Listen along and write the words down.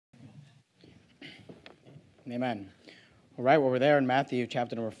Amen. All right, well, we're there in Matthew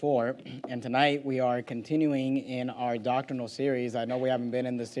chapter number 4, and tonight we are continuing in our doctrinal series. I know we haven't been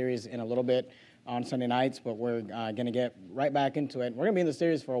in this series in a little bit on Sunday nights, but we're going to get right back into it. We're going to be in the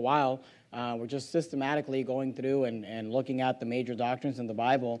series for a while. We're just systematically going through and looking at the major doctrines in the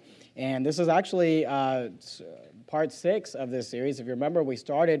Bible, and this is actually part 6 of this series. If you remember, we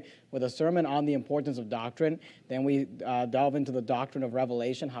started with a sermon on the importance of doctrine. Then we delve into the doctrine of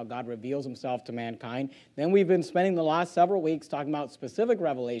revelation, how God reveals himself to mankind. Then we've been spending the last several weeks talking about specific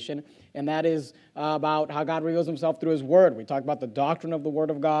revelation, and that is about how God reveals himself through his word. We talked about the doctrine of the word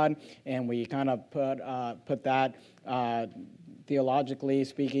of God, and we kind of put that theologically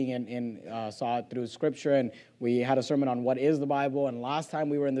speaking, and saw it through Scripture, and we had a sermon on what is the Bible, and last time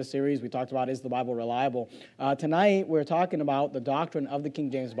we were in this series, we talked about is the Bible reliable. Tonight, we're talking about the doctrine of the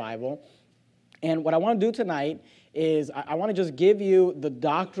King James Bible, and what I want to do tonight is I want to just give you the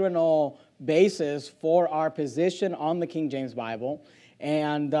doctrinal basis for our position on the King James Bible,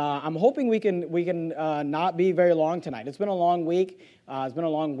 and I'm hoping we can not be very long tonight. It's been a long week. It's been a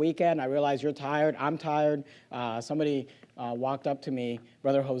long weekend. I realize you're tired. I'm tired. Somebody walked up to me,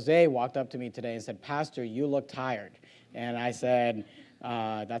 Brother Jose walked up to me today and said, "Pastor, you look tired." And I said,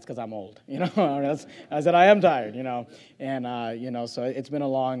 that's because I'm old, I said, I am tired, and, so it's been a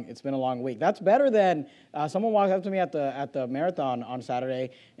long week. That's better than, someone walked up to me at the marathon on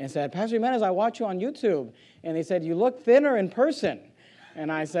Saturday and said, "Pastor Jimenez, I watch you on YouTube." And they said, "You look thinner in person."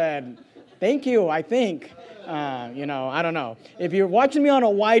 And I said, "Thank you, I think." I don't know. If you're watching me on a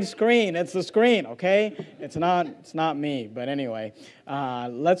wide screen, it's the screen, okay? It's not me. But anyway,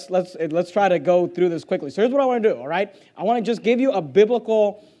 let's try to go through this quickly. So here's what I want to do, all right? I want to just give you a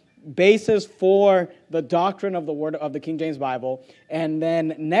biblical basis for the doctrine of the word of the King James Bible. And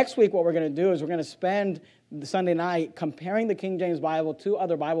then next week, what we're going to do is we're going to spend the Sunday night comparing the King James Bible to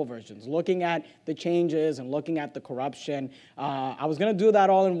other Bible versions, looking at the changes and looking at the corruption. I was going to do that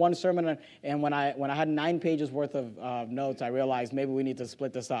all in one sermon, and when I had 9 pages worth of notes, I realized maybe we need to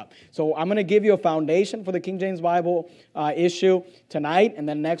split this up. So I'm going to give you a foundation for the King James Bible issue tonight, and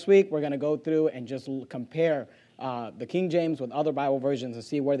then next week we're going to go through and just compare the King James with other Bible versions and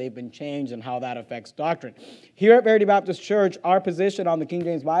see where they've been changed and how that affects doctrine. Here at Verity Baptist Church, our position on the King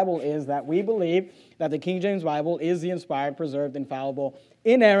James Bible is that we believe that the King James Bible is the inspired, preserved, infallible,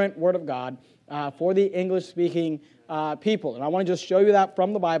 inerrant Word of God for the English-speaking people. And I want to just show you that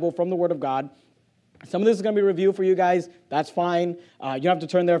from the Bible, from the Word of God. Some of this is going to be review for you guys. That's fine. You don't have to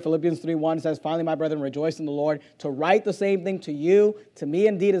turn there. Philippians 3:1 says, "Finally, my brethren, rejoice in the Lord. To write the same thing to you, to me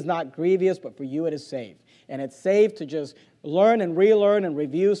indeed is not grievous, but for you it is safe." And it's safe to just learn and relearn and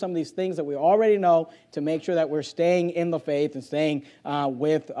review some of these things that we already know to make sure that we're staying in the faith and staying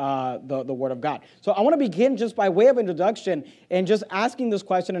with the Word of God. So I want to begin just by way of introduction and just asking this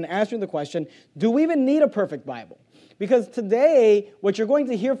question and answering the question, do we even need a perfect Bible? Because today, what you're going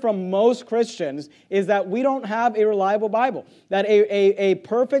to hear from most Christians is that we don't have a reliable Bible, that a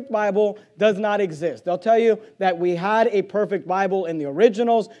perfect Bible does not exist. They'll tell you that we had a perfect Bible in the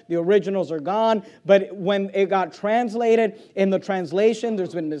originals are gone, but when it got translated, in the translation,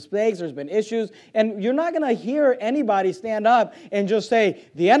 there's been mistakes, there's been issues, and you're not going to hear anybody stand up and just say,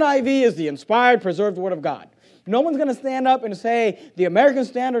 the NIV is the inspired, preserved Word of God. No one's going to stand up and say the American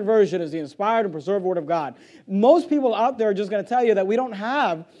Standard Version is the inspired and preserved Word of God. Most people out there are just going to tell you that we don't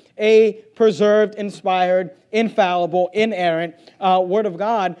have a preserved, inspired, infallible, inerrant Word of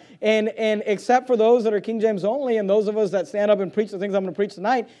God. And except for those that are King James only and those of us that stand up and preach the things I'm going to preach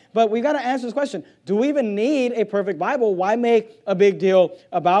tonight. But we've got to answer this question. Do we even need a perfect Bible? Why make a big deal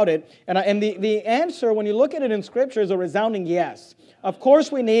about it? And the answer, when you look at it in Scripture, is a resounding yes. Of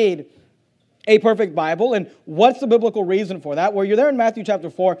course we need a perfect Bible. And what's the biblical reason for that? Well, you're there in Matthew chapter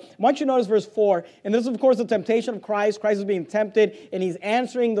 4. I want you to notice verse 4. And this is, of course, the temptation of Christ. Christ is being tempted, and he's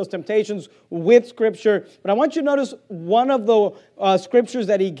answering those temptations with Scripture. But I want you to notice one of the Scriptures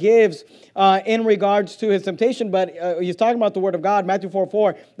that he gives in regards to his temptation. But he's talking about the Word of God. Matthew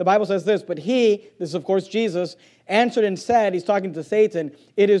 4:4. The Bible says this, "But he," this is, of course, Jesus, "answered and said," he's talking to Satan,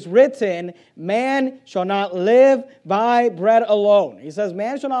 "It is written, man shall not live by bread alone." He says,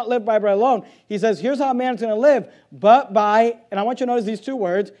 man shall not live by bread alone. He says, here's how man's going to live, but by, and I want you to notice these 2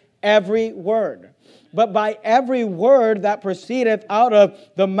 words, every word. But by every word that proceedeth out of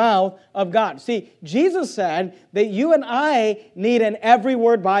the mouth of God. See, Jesus said that you and I need an every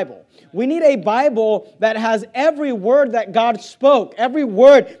word Bible. We need a Bible that has every word that God spoke, every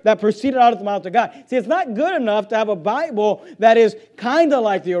word that proceeded out of the mouth of God. See, it's not good enough to have a Bible that is kind of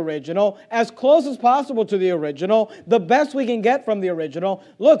like the original, as close as possible to the original, the best we can get from the original.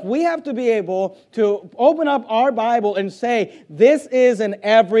 Look, we have to be able to open up our Bible and say, this is an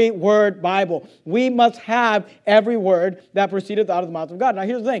every every word Bible. We must have every word that proceedeth out of the mouth of God. Now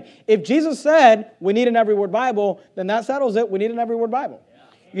here's the thing. If Jesus said we need an every word Bible, then that settles it. We need an every word Bible.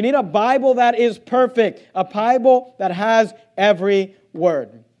 You need a Bible that is perfect. A Bible that has every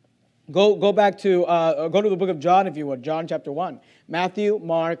word. Go back to, go to the book of John if you would. John chapter 1. Matthew,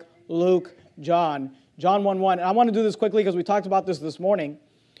 Mark, Luke, John. John 1:1. And I want to do this quickly because we talked about this morning.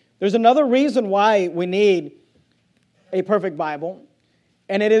 There's another reason why we need a perfect Bible.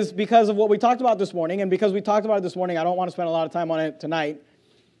 And it is because of what we talked about this morning. And because we talked about it this morning, I don't want to spend a lot of time on it tonight.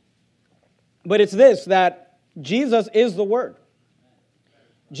 But it's this, that Jesus is the Word.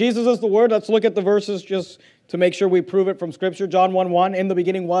 Jesus is the Word. Let's look at the verses just to make sure we prove it from Scripture. John 1:1. In the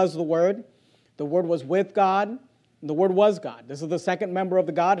beginning was the Word. The Word was with God. And the Word was God. This is the second member of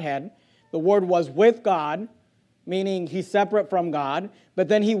the Godhead. The Word was with God, meaning He's separate from God. But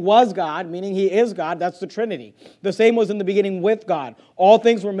then He was God, meaning He is God. That's the Trinity. The same was in the beginning with God. All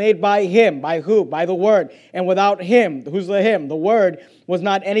things were made by Him. By who? By the Word. And without Him, who's the Him? The Word was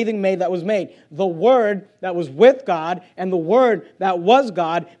not anything made that was made. The Word that was with God and the Word that was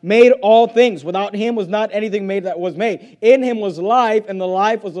God made all things. Without Him was not anything made that was made. In Him was life, and the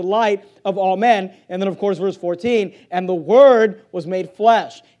life was the light of all men. And then, of course, verse 14, and the Word was made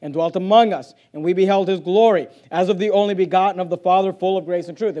flesh and dwelt among us, and we beheld His glory, as of the only begotten of the Father, full of grace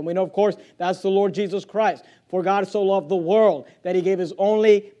and truth. And we know, of course, that's the Lord Jesus Christ. For God so loved the world that He gave His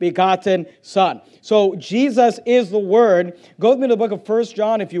only begotten Son. So Jesus is the Word. Go with me to the book of 1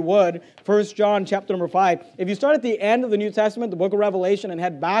 John, if you would. 1 John chapter number 5. If you start at the end of the New Testament, the book of Revelation, and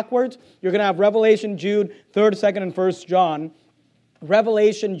head backwards, you're going to have Revelation, Jude, 3rd, 2nd, and 1 John.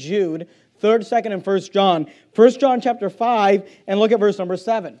 Revelation, Jude, 3rd, 2nd, and 1 John. 1 John chapter 5, and look at verse number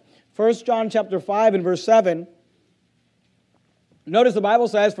 7. 1 John chapter 5 and verse 7. Notice the Bible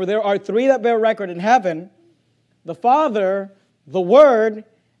says, for there are three that bear record in heaven, the Father, the Word,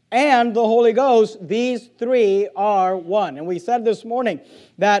 and the Holy Ghost. These three are one. And we said this morning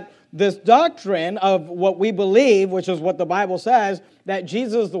that this doctrine of what we believe, which is what the Bible says, that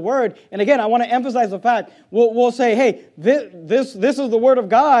Jesus is the Word. And again, I want to emphasize the fact, we'll say, hey, this is the Word of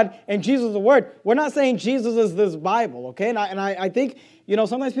God and Jesus is the Word. We're not saying Jesus is this Bible, okay? And I think,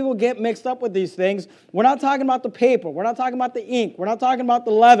 sometimes people get mixed up with these things. We're not talking about the paper. We're not talking about the ink. We're not talking about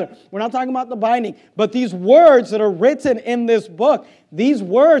the leather. We're not talking about the binding. But these words that are written in this book, these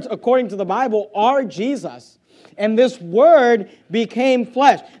words, according to the Bible, are Jesus. And this Word became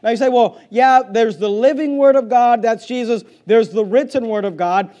flesh. Now you say, well, yeah, there's the living Word of God, that's Jesus. There's the written Word of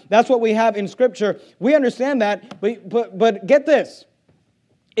God. That's what we have in Scripture. We understand that, but get this.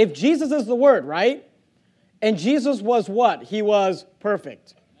 If Jesus is the Word, right? And Jesus was what? He was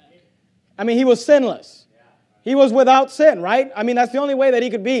perfect. I mean, He was sinless. He was without sin, right? I mean, that's the only way that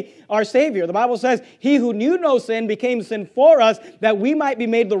He could be our Savior. The Bible says, He who knew no sin became sin for us, that we might be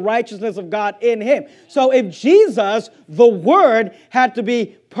made the righteousness of God in Him. So if Jesus, the Word, had to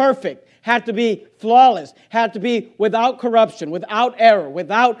be perfect, had to be flawless, had to be without corruption, without error,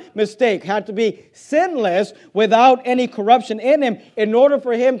 without mistake, had to be sinless, without any corruption in Him, in order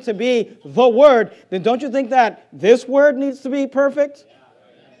for Him to be the Word, then don't you think that this Word needs to be perfect?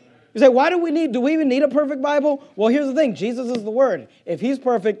 You say, do we even need a perfect Bible? Well, here's the thing. Jesus is the Word. If He's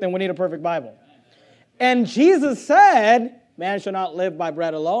perfect, then we need a perfect Bible. And Jesus said, man shall not live by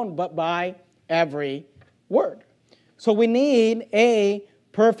bread alone, but by every word. So we need a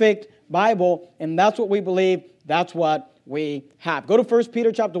perfect Bible, and that's what we believe. That's what we have. Go to 1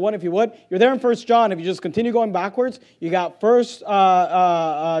 Peter chapter 1, if you would. You're there in 1 John. If you just continue going backwards, you got 1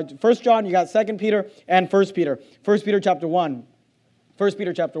 John, you got 2 Peter, and 1 Peter. 1 Peter chapter 1. 1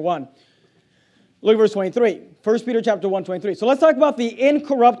 Peter chapter 1. Look at verse 23. 1 Peter chapter 1, 23. So let's talk about the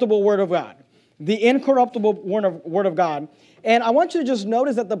incorruptible Word of God. The incorruptible Word of God. And I want you to just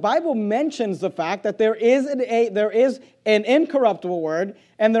notice that the Bible mentions the fact that there is an incorruptible Word,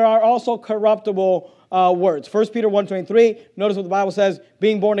 and there are also corruptible words. 1 Peter 1, 23. Notice what the Bible says,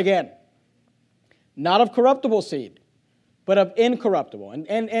 being born again. Not of corruptible seed, but of incorruptible.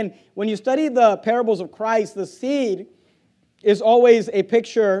 And when you study the parables of Christ, the seed is always a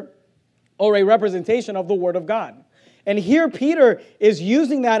picture or a representation of the Word of God. And here Peter is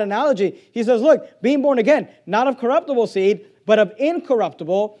using that analogy. He says, look, being born again, not of corruptible seed, but of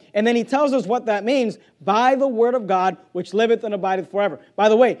incorruptible. And then he tells us what that means, by the Word of God, which liveth and abideth forever. By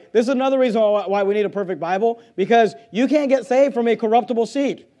the way, this is another reason why we need a perfect Bible, because you can't get saved from a corruptible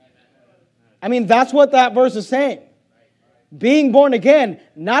seed. I mean, that's what that verse is saying. Being born again,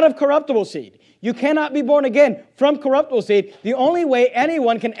 not of corruptible seed. You cannot be born again from corruptible seed. The only way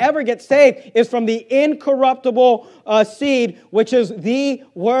anyone can ever get saved is from the incorruptible seed, which is the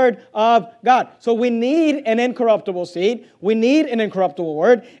Word of God. So we need an incorruptible seed. We need an incorruptible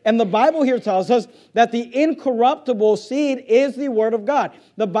Word. And the Bible here tells us that the incorruptible seed is the Word of God.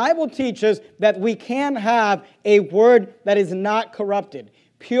 The Bible teaches that we can have a Word that is not corrupted,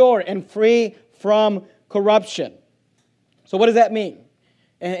 pure and free from corruption. So what does that mean?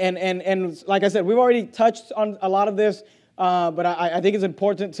 And like I said, we've already touched on a lot of this, but I think it's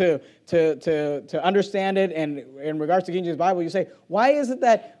important to understand it. And in regards to King James Bible, you say, why is it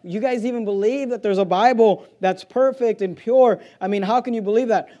that you guys even believe that there's a Bible that's perfect and pure? I mean, how can you believe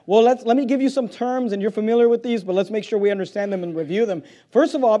that? Well, let me give you some terms, and you're familiar with these, but let's make sure we understand them and review them.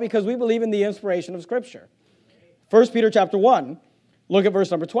 First of all, because we believe in the inspiration of Scripture. 1 Peter chapter 1, look at verse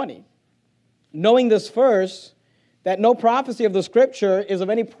number 20. Knowing this first, that no prophecy of the Scripture is of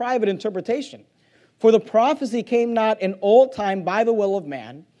any private interpretation. For the prophecy came not in old time by the will of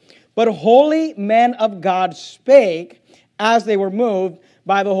man, but holy men of God spake as they were moved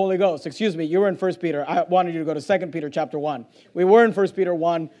by the Holy Ghost. Excuse me, you were in 1 Peter. I wanted you to go to 2 Peter chapter 1. We were in 1 Peter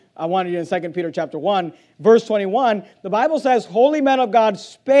 1. I wanted you in 2 Peter chapter 1. Verse 21, the Bible says, holy men of God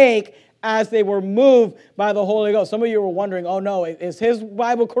spake as they were moved by the Holy Ghost. Some of you were wondering, oh no, is his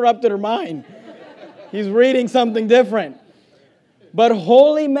Bible corrupted or mine? He's reading something different. But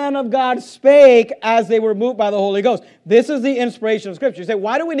holy men of God spake as they were moved by the Holy Ghost. This is the inspiration of Scripture. You say,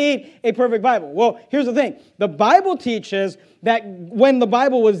 why do we need a perfect Bible? Well, here's the thing. The Bible teaches that when the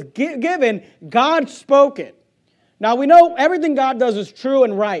Bible was given, God spoke it. Now, we know everything God does is true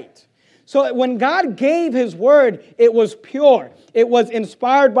and right. So when God gave His Word, it was pure. It was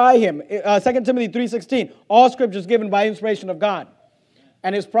inspired by Him. 2 Timothy 3:16, all Scripture is given by inspiration of God,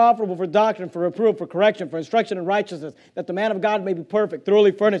 and is profitable for doctrine, for reproof, for correction, for instruction in righteousness, that the man of God may be perfect,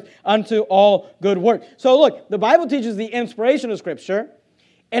 thoroughly furnished unto all good work. So look, the Bible teaches the inspiration of Scripture.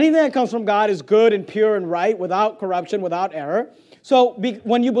 Anything that comes from God is good and pure and right, without corruption, without error. So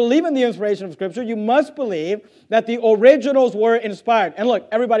when you believe in the inspiration of Scripture, you must believe that the originals were inspired. And look,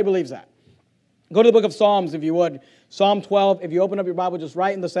 everybody believes that. Go to the book of Psalms, if you would. Psalm 12. If you open up your Bible just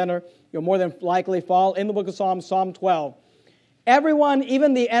right in the center, you'll more than likely fall in the book of Psalms, Psalm 12. Everyone,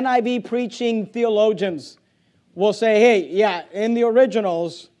 even the NIV preaching theologians, will say, hey, yeah, in the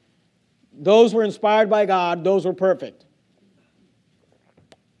originals, those were inspired by God, those were perfect.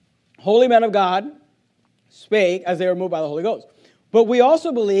 Holy men of God spake as they were moved by the Holy Ghost. But we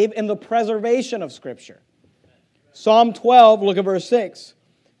also believe in the preservation of Scripture. Psalm 12, look at verse 6.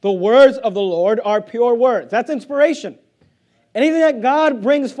 The words of the Lord are pure words. That's inspiration. Anything that God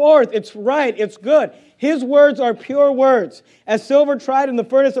brings forth, it's right, it's good. His words are pure words. As silver tried in the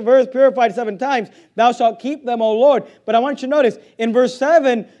furnace of earth, purified 7 times, thou shalt keep them, O Lord. But I want you to notice, in verse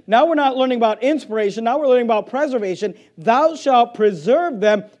 7, now we're not learning about inspiration, now we're learning about preservation. Thou shalt preserve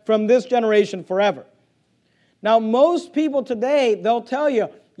them from this generation forever. Now, most people today, they'll tell you,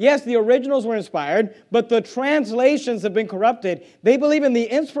 yes, the originals were inspired, but the translations have been corrupted. They believe in the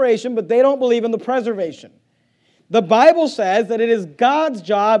inspiration, but they don't believe in the preservation. The Bible says that it is God's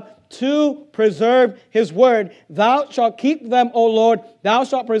job to preserve His Word. Thou shalt keep them, O Lord. Thou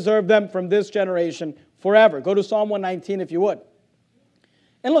shalt preserve them from this generation forever. Go to Psalm 119 if you would.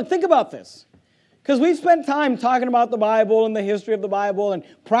 And look, think about this. Because we've spent time talking about the Bible and the history of the Bible, and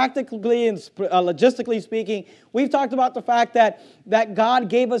practically and logistically speaking, we've talked about the fact that God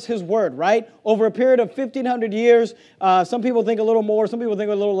gave us His Word, right? Over a period of 1,500 years, some people think a little more, some people think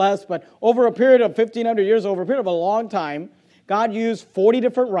a little less, but over a period of 1,500 years, over a period of a long time, God used 40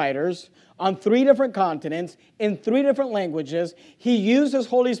 different writers on 3 different continents, in 3 different languages. He used His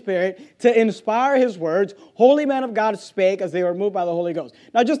Holy Spirit to inspire His words. Holy men of God spake as they were moved by the Holy Ghost.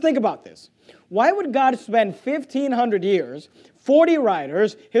 Now just think about this. Why would God spend 1,500 years, 40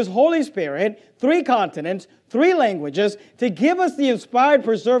 writers, His Holy Spirit, 3 continents, 3 languages, to give us the inspired,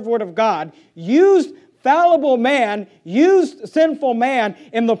 preserved Word of God, used fallible man, used sinful man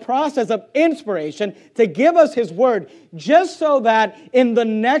in the process of inspiration to give us His Word, just so that in the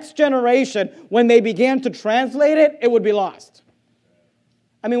next generation, when they began to translate it, it would be lost?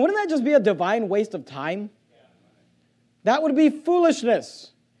 I mean, wouldn't that just be a divine waste of time? That would be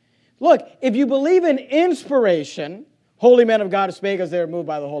foolishness. Look, if you believe in inspiration, holy men of God spake as they were moved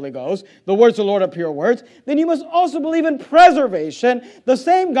by the Holy Ghost, the words of the Lord are pure words, then you must also believe in preservation. The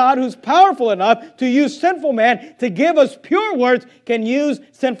same God who's powerful enough to use sinful man to give us pure words can use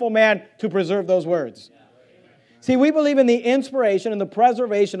sinful man to preserve those words. See, we believe in the inspiration and the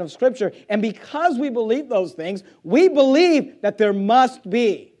preservation of Scripture, and because we believe those things, we believe that there must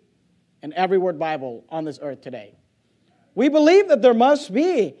be an every word Bible on this earth today. We believe that there must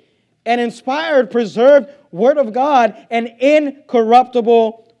be an inspired, preserved Word of God, an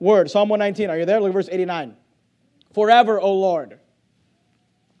incorruptible Word. Psalm 119, are you there? Look at verse 89. Forever, O Lord.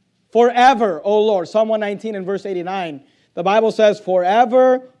 Forever, O Lord. Psalm 119 and verse 89. The Bible says,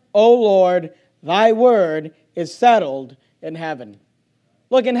 forever, O Lord, thy word is settled in heaven.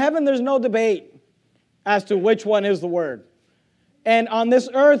 Look, in heaven there's no debate as to which one is the word. And on this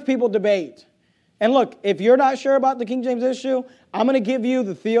earth, people debate. And look, if you're not sure about the King James issue, I'm going to give you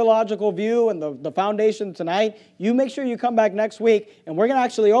the theological view and the foundation tonight. You make sure you come back next week, and we're going to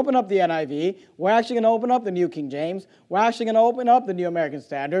actually open up the NIV. We're actually going to open up the New King James. We're actually going to open up the New American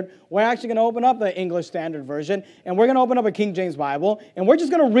Standard. We're actually going to open up the English Standard Version, and we're going to open up a King James Bible, and we're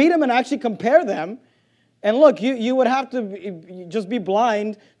just going to read them and actually compare them. And look, you would have to just be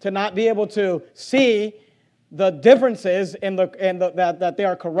blind to not be able to see the differences that they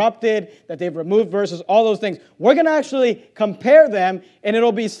are corrupted, that they've removed verses, all those things. We're going to actually compare them, and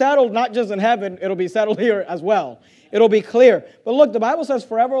it'll be settled not just in heaven, it'll be settled here as well. It'll be clear. But look, the Bible says,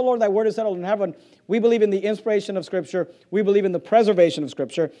 forever, O Lord, thy word is settled in heaven. We believe in the inspiration of Scripture. We believe in the preservation of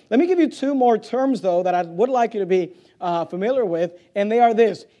Scripture. Let me give you two more terms, though, that I would like you to be familiar with, and they are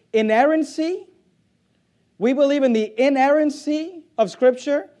this. Inerrancy. We believe in the inerrancy of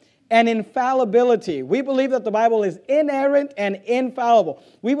Scripture. And infallibility. We believe that the Bible is inerrant and infallible.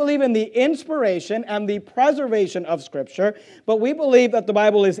 We believe in the inspiration and the preservation of Scripture, but we believe that the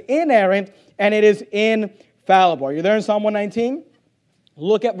Bible is inerrant and it is infallible. Are you there in Psalm 119?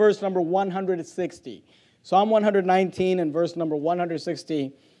 Look at verse number 160. Psalm 119 and verse number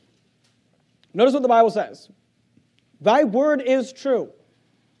 160. Notice what the Bible says. Thy word is true.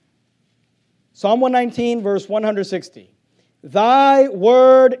 Psalm 119, verse 160. Thy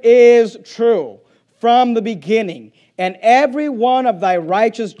word is true from the beginning, and every one of thy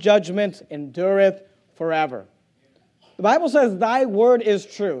righteous judgments endureth forever. The Bible says thy word is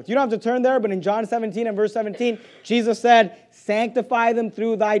true. You don't have to turn there, but in John 17 and verse 17, Jesus said, sanctify them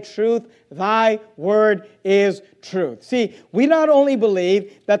through thy truth. Thy word is truth. See, we not only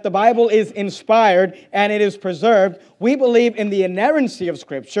believe that the Bible is inspired and it is preserved, we believe in the inerrancy of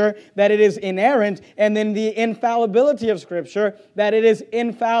Scripture, that it is inerrant, and then the infallibility of Scripture, that it is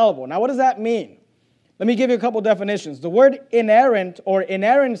infallible. Now, what does that mean? Let me give you a couple definitions. The word inerrant or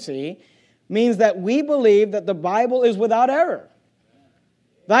inerrancy means that we believe that the Bible is without error.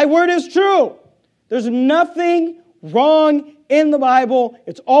 Thy word is true. There's nothing wrong in the Bible.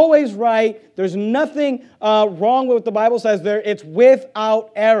 It's always right. There's nothing wrong with what the Bible says there. It's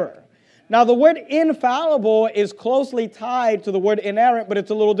without error. Now, the word infallible is closely tied to the word inerrant, but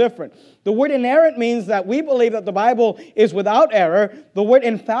it's a little different. The word inerrant means that we believe that the Bible is without error. The word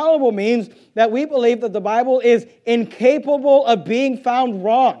infallible means that we believe that the Bible is incapable of being found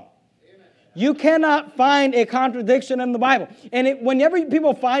wrong. You cannot find a contradiction in the Bible. And whenever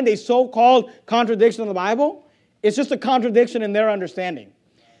people find a so-called contradiction in the Bible, it's just a contradiction in their understanding.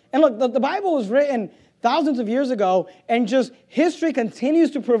 And look, the Bible was written thousands of years ago, and just history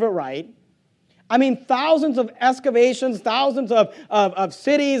continues to prove it right. I mean, thousands of excavations, thousands of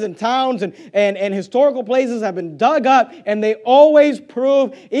cities and towns and historical places have been dug up, and they always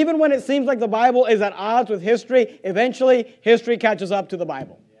prove, even when it seems like the Bible is at odds with history, eventually history catches up to the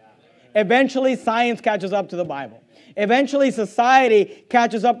Bible. Eventually, science catches up to the Bible. Eventually, society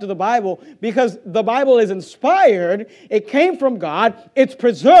catches up to the Bible because the Bible is inspired. It came from God. It's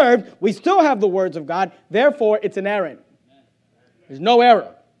preserved. We still have the words of God. Therefore, it's inerrant. There's no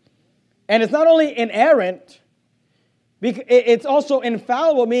error. And it's not only inerrant, it's also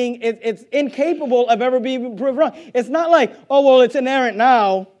infallible, meaning it's incapable of ever being proved wrong. It's not like, oh, well, it's inerrant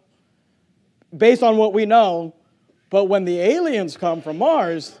now based on what we know, but when the aliens come from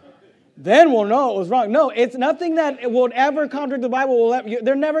Mars, then we'll know it was wrong. No, it's nothing that would ever contradict the Bible.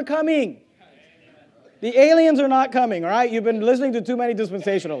 They're never coming. The aliens are not coming, all right? You've been listening to too many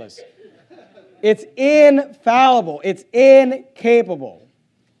dispensationalists. It's infallible. It's incapable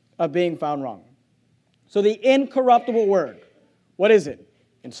of being found wrong. So the incorruptible word, what is it?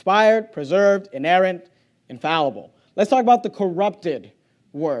 Inspired, preserved, inerrant, infallible. Let's talk about the corrupted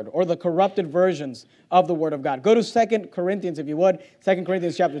word or the corrupted versions of the Word of God. Go to 2 Corinthians, if you would. 2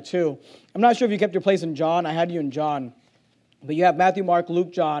 Corinthians chapter 2. I'm not sure if you kept your place in John. I had you in John. But you have Matthew, Mark,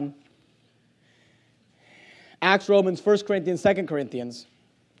 Luke, John, Acts, Romans, 1 Corinthians, 2 Corinthians.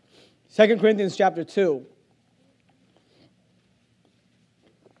 2 Corinthians chapter 2.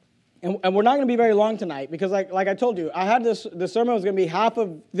 And we're not going to be very long tonight because like I told you, I had the sermon was going to be half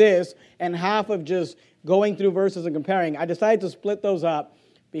of this and half of just going through verses and comparing. I decided to split those up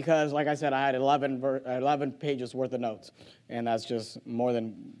because, like I said, I had 11 pages worth of notes. And that's just more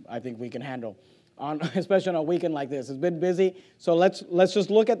than I think we can handle. especially on a weekend like this. It's been busy, so let's just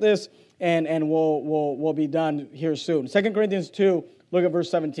look at this, and we'll be done here soon. 2 Corinthians 2, look at verse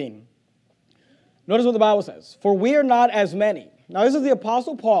 17. Notice what the Bible says. For we are not as many. Now this is the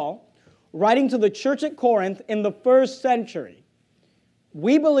Apostle Paul writing to the church at Corinth in the first century.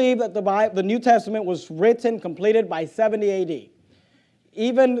 We believe that the New Testament was written, completed by 70 AD.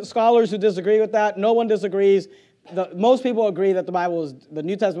 Even scholars who disagree with that, no one disagrees. Most people agree that the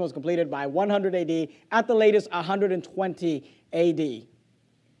New Testament was completed by 100 AD, at the latest 120 AD.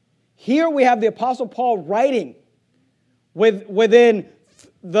 Here we have the Apostle Paul writing within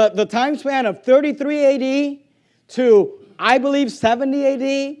the time span of 33 AD to, I believe, 70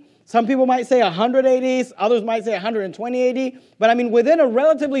 AD. Some people might say 100 AD, others might say 120 AD. But I mean, within a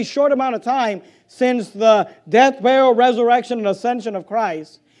relatively short amount of time since the death, burial, resurrection, and ascension of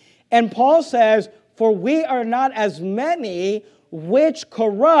Christ. And Paul says, for we are not as many which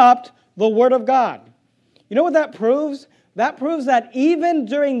corrupt the word of God. You know what that proves? That proves that even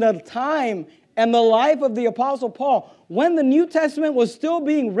during the time and the life of the Apostle Paul, when the New Testament was still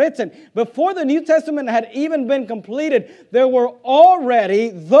being written, before the New Testament had even been completed, there were already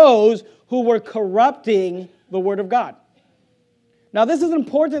those who were corrupting the Word of God. Now, this is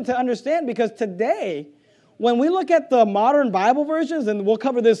important to understand because today, when we look at the modern Bible versions, and we'll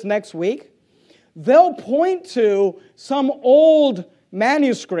cover this next week, they'll point to some old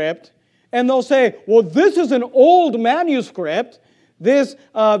manuscript, and they'll say, well, this is an old manuscript. This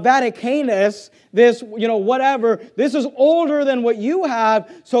Vaticanus, this, whatever, this is older than what you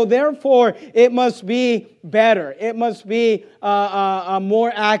have, so therefore it must be better. It must be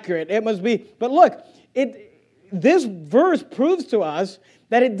more accurate. It must be, but look, this verse proves to us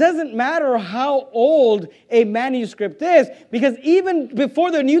that it doesn't matter how old a manuscript is, because even before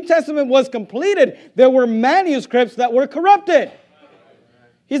the New Testament was completed, there were manuscripts that were corrupted.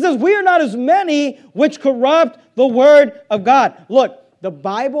 He says, we are not as many which corrupt the Word of God. Look, the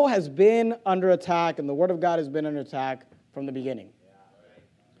Bible has been under attack, and the Word of God has been under attack from the beginning.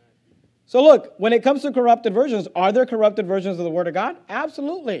 So look, when it comes to corrupted versions, are there corrupted versions of the Word of God?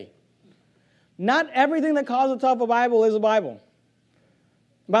 Absolutely. Not everything that calls itself a Bible is a Bible.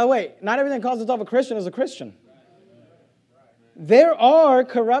 By the way, not everything that calls itself a Christian is a Christian. There are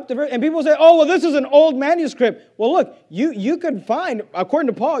corrupted versions. And people say, oh, well, this is an old manuscript. Well, look, you could find, according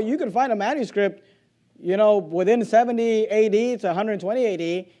to Paul, you could find a manuscript, within 70 AD to 120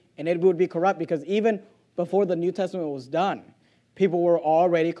 AD, and it would be corrupt because even before the New Testament was done, people were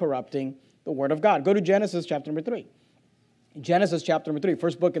already corrupting the Word of God. Go to Genesis chapter number 3. Genesis chapter number 3,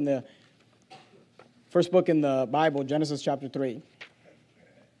 first book in the Bible, Genesis chapter 3.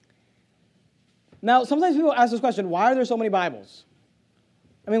 Now, sometimes people ask this question, why are there so many Bibles?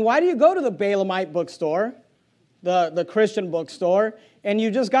 I mean, why do you go to the Balaamite bookstore, the Christian bookstore, and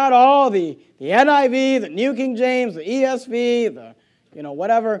you just got all the NIV, the New King James, the ESV, the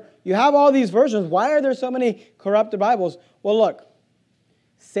whatever. You have all these versions. Why are there so many corrupted Bibles? Well, look,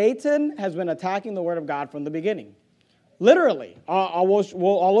 Satan has been attacking the Word of God from the beginning. Literally. I'll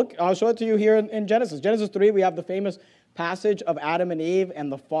show it to you here in Genesis. Genesis 3, we have the famous passage of Adam and Eve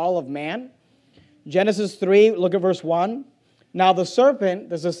and the fall of man. Genesis 3, look at verse 1. Now the serpent,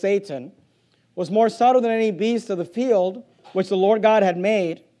 this is Satan, was more subtle than any beast of the field, which the Lord God had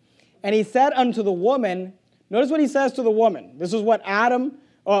made. And he said unto the woman, notice what he says to the woman. This is what Satan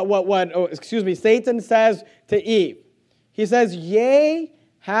says to Eve. He says, yea,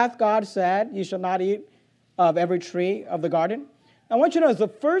 hath God said, ye shall not eat of every tree of the garden. Now I want you to know, it's the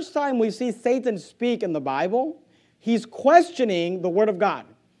first time we see Satan speak in the Bible, he's questioning the Word of God.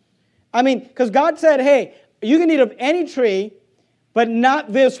 I mean, because God said, hey, you can eat of any tree, but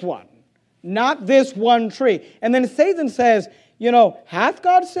not this one. Not this one tree. And then Satan says, hath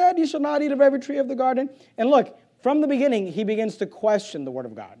God said you shall not eat of every tree of the garden? And look, from the beginning, he begins to question the Word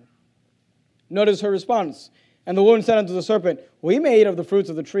of God. Notice her response. And the woman said unto the serpent, we may eat of the fruits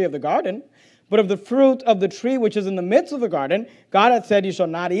of the tree of the garden, but of the fruit of the tree which is in the midst of the garden, God hath said you shall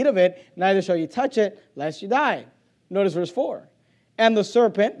not eat of it, neither shall you touch it, lest you die. Notice verse 4. And the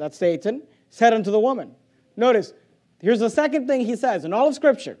serpent, that's Satan, said unto the woman. Notice, here's the second thing he says in all of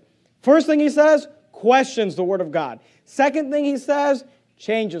Scripture. First thing he says, questions the Word of God. Second thing he says,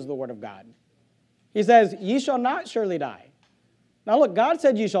 changes the Word of God. He says, ye shall not surely die. Now look, God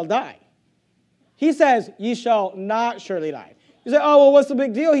said ye shall die. He says, ye shall not surely die. You say, oh, well, what's the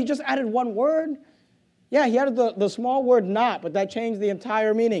big deal? He just added one word. Yeah, he added the small word not, but that changed the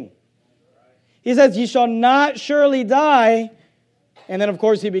entire meaning. He says, ye shall not surely die. And then, of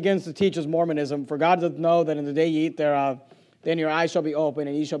course, he begins to teach us Mormonism. For God doth know that in the day ye eat thereof, then your eyes shall be open,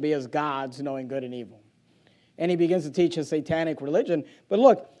 and ye shall be as gods, knowing good and evil. And he begins to teach his satanic religion. But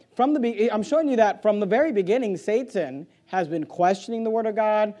look, I'm showing you that from the very beginning, Satan has been questioning the Word of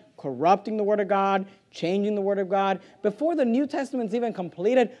God, corrupting the Word of God, changing the Word of God. Before the New Testament's even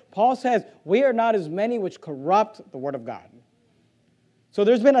completed, Paul says, we are not as many which corrupt the Word of God. So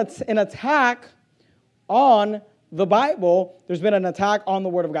there's been an attack on the Bible. There's been an attack on the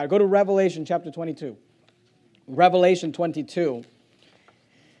Word of God. Go to Revelation chapter 22. Revelation 22.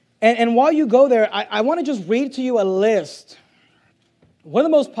 And while you go there, I want to just read to you a list. One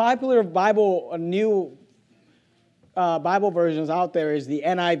of the most popular new Bible versions out there is the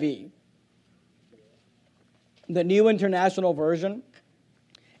NIV, the New International Version.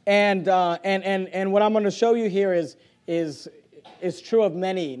 And what I'm going to show you here is true of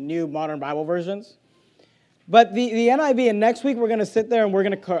many new modern Bible versions. But the NIV, and next week we're going to sit there and we're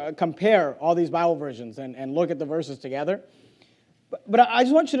going to compare all these Bible versions and look at the verses together. But I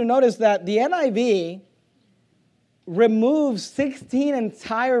just want you to notice that the NIV removes 16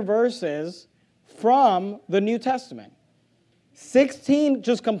 entire verses from the New Testament. 16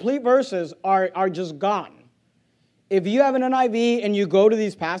 just complete verses are just gone. If you have an NIV and you go to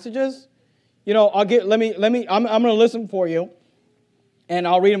these passages, I'm going to listen for you and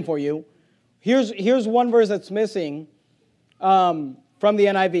I'll read them for you. Here's one verse that's missing from the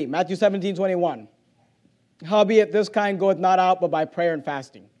NIV, Matthew 17:21. Howbeit this kind goeth not out but by prayer and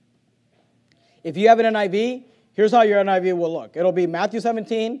fasting. If you have an NIV, here's how your NIV will look. It'll be Matthew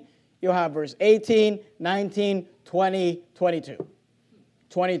 17, you'll have verse 18, 19, 20, 22,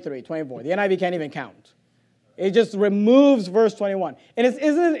 23, 24. The NIV can't even count. It just removes verse 21. And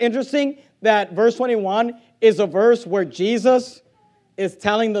isn't it interesting that verse 21 is a verse where Jesus is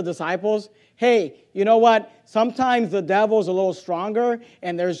telling the disciples, hey, you know what? Sometimes the devil's a little stronger,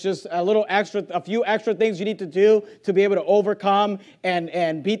 and there's just a few extra things you need to do to be able to overcome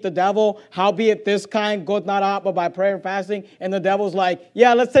and beat the devil. Howbeit this kind goeth not out but by prayer and fasting. And the devil's like,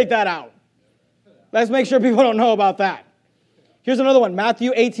 yeah, let's take that out. Let's make sure people don't know about that. Here's another one,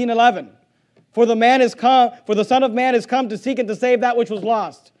 Matthew 18:11. For the Son of Man is come to seek and to save that which was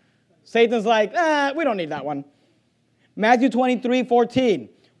lost. Satan's like, we don't need that one. Matthew 23:14.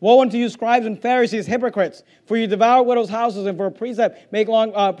 Woe unto you, scribes and Pharisees, hypocrites! For you devour widows' houses, and for a pretense make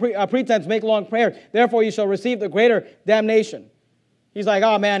long prayer. Therefore you shall receive the greater damnation. He's like,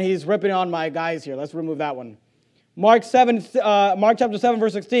 oh man, he's ripping on my guys here. Let's remove that one. Mark chapter 7,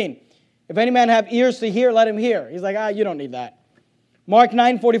 verse 16. If any man have ears to hear, let him hear. He's like, you don't need that. Mark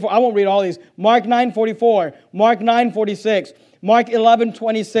 9:44. I won't read all these. Mark 9:44. Mark 9:46. Mark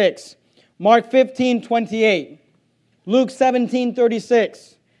 11:26. Mark 15:28. Luke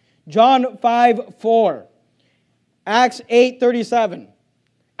 17:36. John 5:4. Acts 8:37.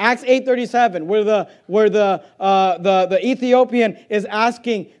 Acts 8:37, where the Ethiopian is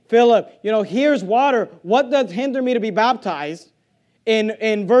asking Philip, here's water. What does hinder me to be baptized?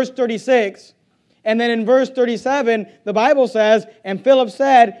 In verse 36. And then in verse 37, the Bible says, and Philip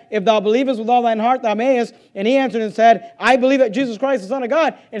said, if thou believest with all thine heart, thou mayest. And he answered and said, I believe that Jesus Christ is the Son of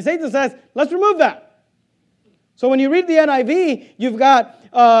God. And Satan says, let's remove that. So when you read the NIV, you've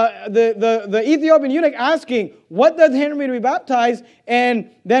got the Ethiopian eunuch asking, what does hinder me to be baptized?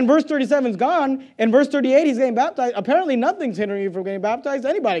 And then verse 37 is gone. And verse 38, he's getting baptized. Apparently nothing's hindering you from getting baptized.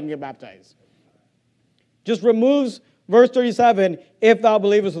 Anybody can get baptized. Just removes verse 37, if thou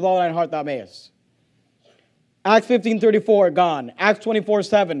believest with all thine heart, thou mayest. Acts 15:34, gone. Acts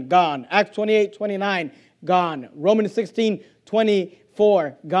 24:7, gone. Acts 28:29, gone. Romans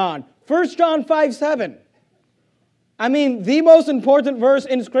 16:24, gone. 1 John 5:7. I mean, the most important verse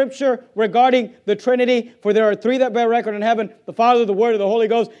in Scripture regarding the Trinity, for there are three that bear record in heaven, the Father, the Word, and the Holy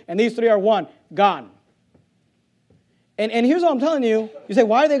Ghost, and these three are one. Gone. And here's what I'm telling you. You say,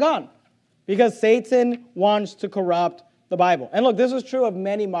 why are they gone? Because Satan wants to corrupt the Bible. And look, this is true of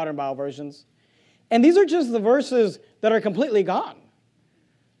many modern Bible versions. And these are just the verses that are completely gone.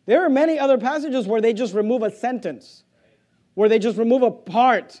 There are many other passages where they just remove a sentence, where they just remove a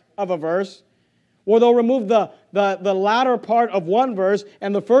part of a verse, or they'll remove the latter part of one verse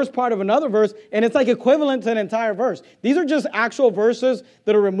and the first part of another verse, and it's like equivalent to an entire verse. These are just actual verses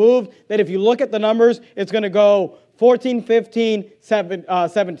that are removed, that if you look at the numbers, it's going to go 14, 15,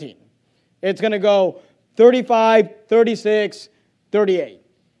 17. It's going to go 35, 36, 38.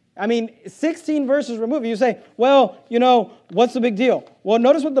 I mean, 16 verses removed. You say, well, what's the big deal? Well,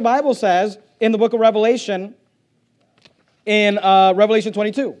 notice what the Bible says in the book of Revelation, in Revelation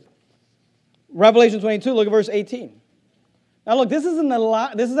 22. Revelation 22, look at verse 18. Now look, this is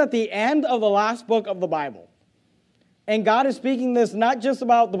at the end of the last book of the Bible. And God is speaking this not just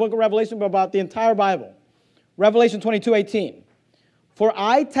about the book of Revelation, but about the entire Bible. Revelation 22:18. For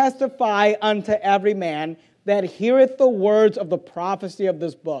I testify unto every man that heareth the words of the prophecy of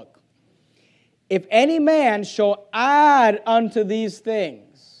this book. If any man shall add unto these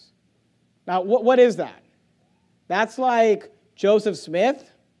things. Now, what is that? That's like Joseph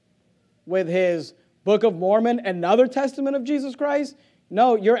Smith with his Book of Mormon, another testament of Jesus Christ.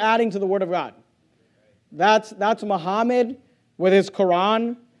 No, you're adding to the Word of God. That's Muhammad with his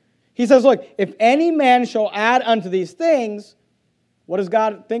Quran. He says, look, if any man shall add unto these things, what does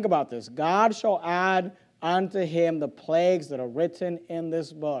God think about this? God shall add unto him the plagues that are written in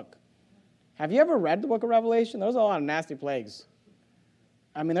this book. Have you ever read the book of Revelation? There's a lot of nasty plagues.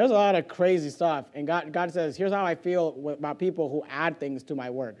 I mean, there's a lot of crazy stuff. And God says, here's how I feel about people who add things to my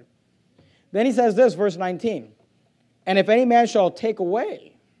word. Then he says this, verse 19. And if any man shall take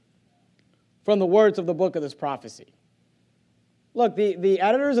away from the words of the book of this prophecy. Look, the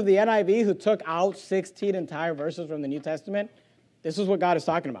editors of the NIV who took out 16 entire verses from the New Testament, this is what God is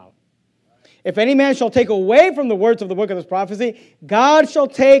talking about. If any man shall take away from the words of the book of this prophecy, God shall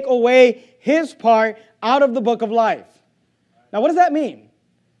take away his part out of the book of life. Now, what does that mean?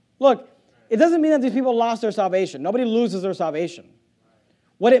 Look, it doesn't mean that these people lost their salvation. Nobody loses their salvation.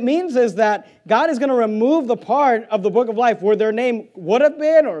 What it means is that God is going to remove the part of the book of life where their name would have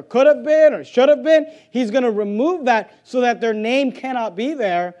been or could have been or should have been. He's going to remove that so that their name cannot be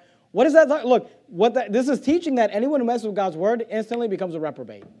there. What is that? Look, this is teaching that anyone who messes with God's word instantly becomes a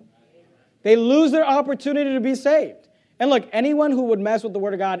reprobate. They lose their opportunity to be saved. And look, anyone who would mess with the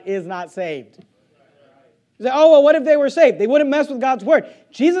word of God is not saved. You say, oh, well, what if they were saved? They wouldn't mess with God's word.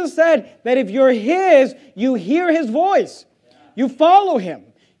 Jesus said that if you're his, you hear his voice. You follow him.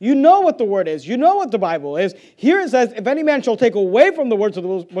 You know what the word is. You know what the Bible is. Here it says, if any man shall take away from the words of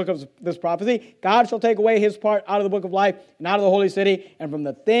the book of this prophecy, God shall take away his part out of the book of life and out of the holy city and from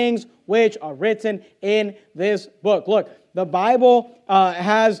the things which are written in this book. Look, the Bible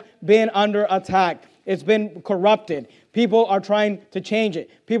has been under attack. It's been corrupted. People are trying to change it.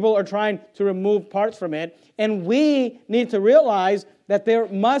 People are trying to remove parts from it. And we need to realize that there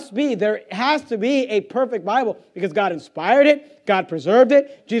has to be a perfect Bible because God inspired it. God preserved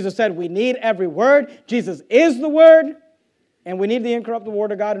it. Jesus said we need every word. Jesus is the word. And we need the incorruptible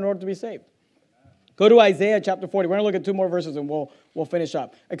word of God in order to be saved. Go to Isaiah chapter 40. We're going to look at two more verses and we'll finish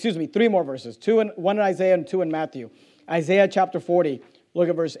up. Excuse me, three more verses. One in Isaiah and two in Matthew. Isaiah chapter 40. Look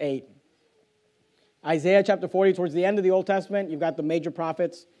at verse 8. Isaiah chapter 40, towards the end of the Old Testament, you've got the major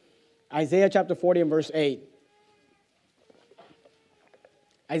prophets. Isaiah chapter 40 and verse 8.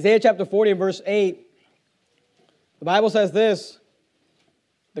 Isaiah chapter 40 and verse 8. The Bible says this,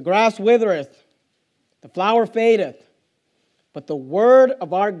 the grass withereth, the flower fadeth, but the word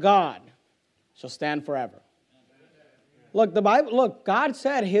of our God shall stand forever. Look, God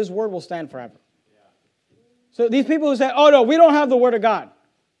said his word will stand forever. So these people who say, oh no, we don't have the word of God.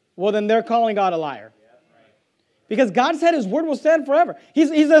 Well, then they're calling God a liar. Because God said his word will stand forever. He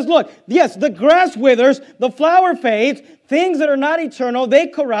says, look, yes, the grass withers, the flower fades, things that are not eternal, they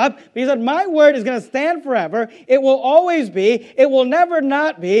corrupt. But he said, my word is going to stand forever. It will always be. It will never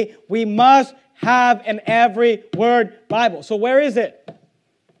not be. We must have an every word Bible. So where is it?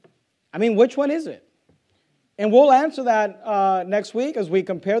 I mean, which one is it? And we'll answer that next week as we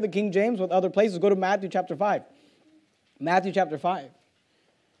compare the King James with other places. Go to Matthew chapter 5. Matthew chapter 5.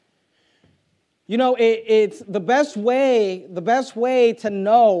 You know, it's the best way to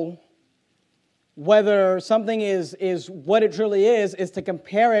know whether something is what it truly is to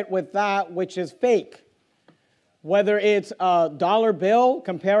compare it with that which is fake. Whether it's a dollar bill,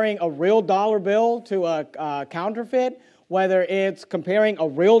 comparing a real dollar bill to a counterfeit, whether it's comparing a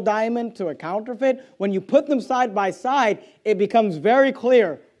real diamond to a counterfeit, when you put them side by side, it becomes very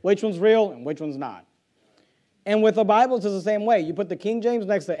clear which one's real and which one's not. And with the Bible, it's the same way. You put the King James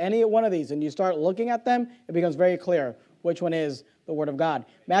next to any one of these and you start looking at them, it becomes very clear which one is the Word of God.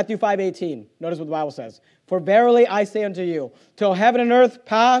 Matthew 5:18, notice what the Bible says. For verily I say unto you, till heaven and earth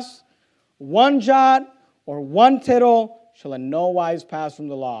pass, one jot or one tittle shall in no wise pass from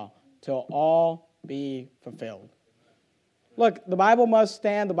the law, till all be fulfilled. Look, the Bible must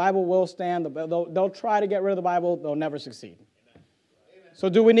stand, the Bible will stand. They'll try to get rid of the Bible, they'll never succeed. So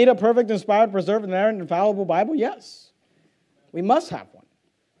do we need a perfect, inspired, preserved, inerrant, infallible Bible? Yes. We must have one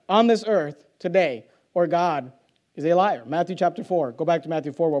on this earth today, or God is a liar. Matthew chapter 4. Go back to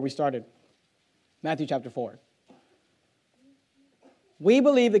Matthew 4 where we started. Matthew chapter 4. We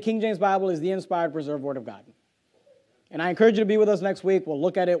believe the King James Bible is the inspired, preserved Word of God. And I encourage you to be with us next week. We'll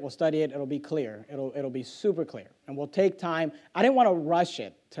look at it. We'll study it. It'll be clear. It'll be super clear. And we'll take time. I didn't want to rush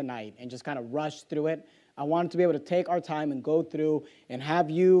it tonight and just kind of rush through it. I wanted to be able to take our time and go through and have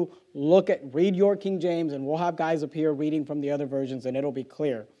you read your King James, and we'll have guys up here reading from the other versions, and it'll be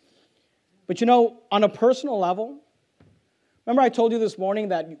clear. But on a personal level, remember I told you this morning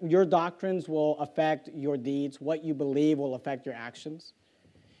that your doctrines will affect your deeds. What you believe will affect your actions.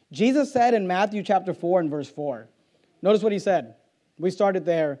 Jesus said in Matthew chapter 4 and verse 4, notice what he said. We started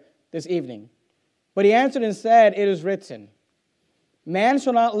there this evening. But he answered and said, it is written, man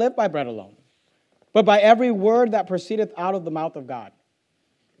shall not live by bread alone, but by every word that proceedeth out of the mouth of God.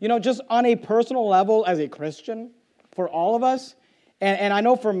 Just on a personal level as a Christian, for all of us, and I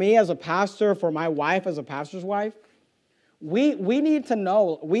know for me as a pastor, for my wife as a pastor's wife, we need to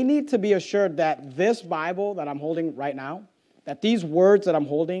know, we need to be assured that this Bible that I'm holding right now, that these words that I'm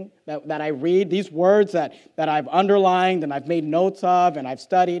holding, that I read, these words that I've underlined and I've made notes of and I've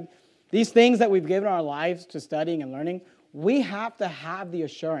studied, these things that we've given our lives to studying and learning, we have to have the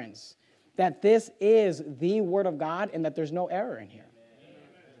assurance that this is the Word of God and that there's no error in here.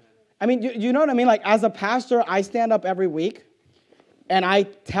 I mean, you know what I mean? Like, as a pastor, I stand up every week and I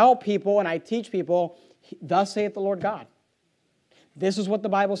tell people and I teach people, thus saith the Lord God. This is what the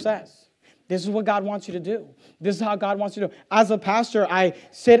Bible says. This is what God wants you to do. This is how God wants you to do. As a pastor, I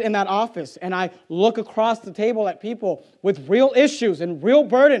sit in that office and I look across the table at people with real issues and real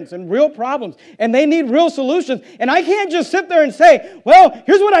burdens and real problems, and they need real solutions. And I can't just sit there and say, well,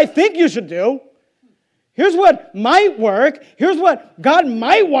 here's what I think you should do. Here's what might work. Here's what God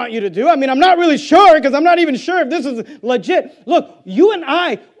might want you to do. I mean, I'm not really sure because I'm not even sure if this is legit. Look, you and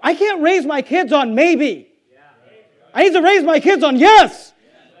I can't raise my kids on maybe. I need to raise my kids on yes.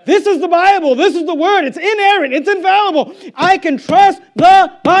 This is the Bible. This is the Word. It's inerrant. It's infallible. I can trust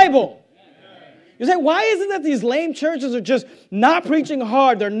the Bible. You say, why is it that these lame churches are just not preaching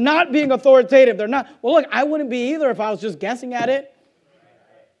hard? They're not being authoritative. They're not. Well, look, I wouldn't be either if I was just guessing at it.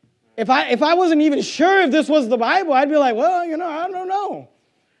 If I wasn't even sure if this was the Bible, I'd be like, well, I don't know.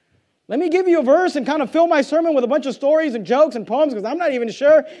 Let me give you a verse and kind of fill my sermon with a bunch of stories and jokes and poems because I'm not even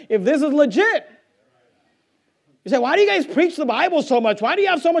sure if this is legit. You say, why do you guys preach the Bible so much? Why do you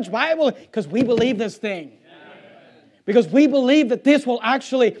have so much Bible? Because we believe this thing. Because we believe that this will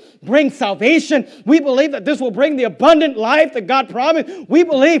actually bring salvation. We believe that this will bring the abundant life that God promised. We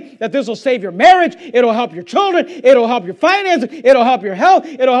believe that this will save your marriage. It'll help your children. It'll help your finances. It'll help your health.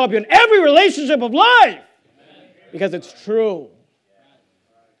 It'll help you in every relationship of life. Because it's true.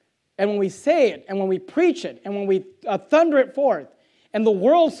 And when we say it, and when we preach it, and when we thunder it forth, and the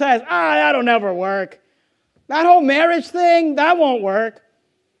world says, that'll never work. That whole marriage thing, that won't work.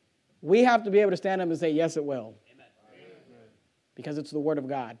 We have to be able to stand up and say, yes, it will. Amen. Because it's the Word of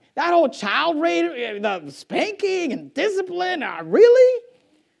God. That whole child rating, the spanking and discipline, really?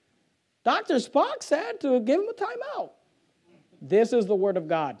 Dr. Spock said to give him a timeout. This is the Word of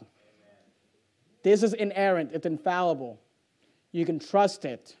God. This is inerrant. It's infallible. You can trust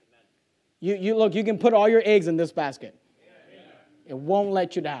it. You can put all your eggs in this basket. It won't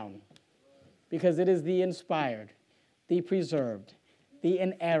let you down. Because it is the inspired, the preserved, the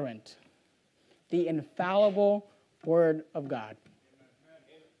inerrant, the infallible Word of God.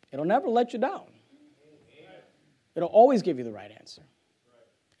 It'll never let you down. It'll always give you the right answer.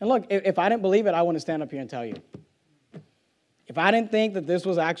 And look, if I didn't believe it, I wouldn't stand up here and tell you. If I didn't think that this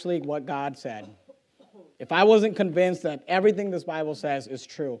was actually what God said, if I wasn't convinced that everything this Bible says is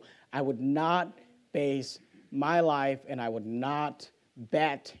true, I would not base my life and I would not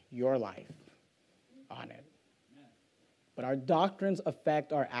bet your life on it. But our doctrines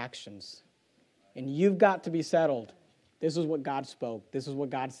affect our actions. And you've got to be settled. This is what God spoke. This is what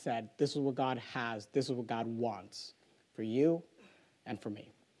God said. This is what God has. This is what God wants for you and for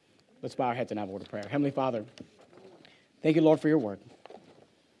me. Let's bow our heads and have a word of prayer. Heavenly Father, thank you, Lord, for your word.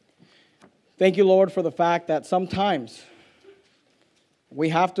 Thank you, Lord, for the fact that sometimes we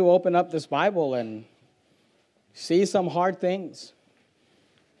have to open up this Bible and see some hard things,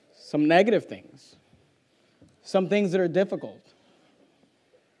 some negative things, some things that are difficult.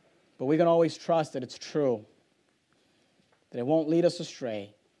 But we can always trust that it's true, that it won't lead us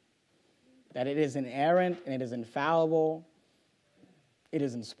astray, that it is inerrant and it is infallible, it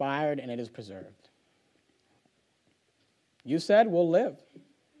is inspired and it is preserved. You said we'll live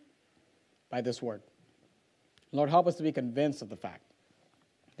by this word. Lord, help us to be convinced of the fact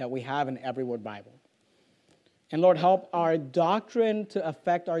that we have an every word Bible. And Lord, help our doctrine to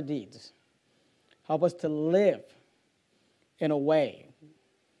affect our deeds. Help us to live in a way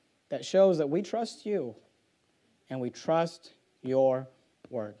that shows that we trust you and we trust your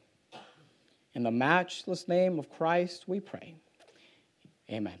word. In the matchless name of Christ, we pray.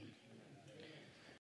 Amen.